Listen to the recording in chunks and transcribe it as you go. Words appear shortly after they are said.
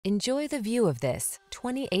Enjoy the view of this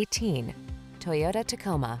 2018 Toyota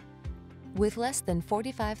Tacoma. With less than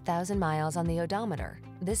 45,000 miles on the odometer,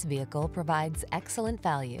 this vehicle provides excellent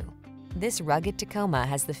value. This rugged Tacoma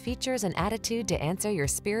has the features and attitude to answer your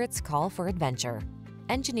spirit's call for adventure.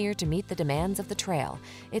 Engineered to meet the demands of the trail,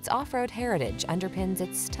 its off-road heritage underpins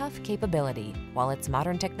its tough capability, while its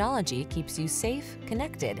modern technology keeps you safe,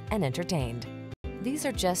 connected, and entertained. These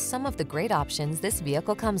are just some of the great options this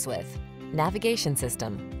vehicle comes with: navigation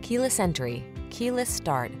system, keyless entry, keyless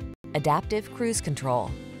start, adaptive cruise control,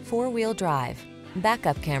 four-wheel drive,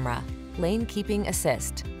 backup camera, lane keeping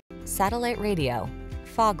assist, satellite radio,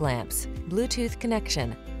 fog lamps, Bluetooth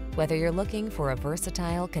connection. Whether you're looking for a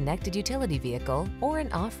versatile connected utility vehicle or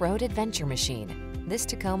an off-road adventure machine, this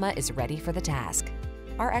Tacoma is ready for the task.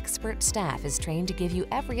 Our expert staff is trained to give you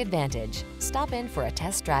every advantage. Stop in for a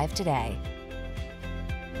test drive today.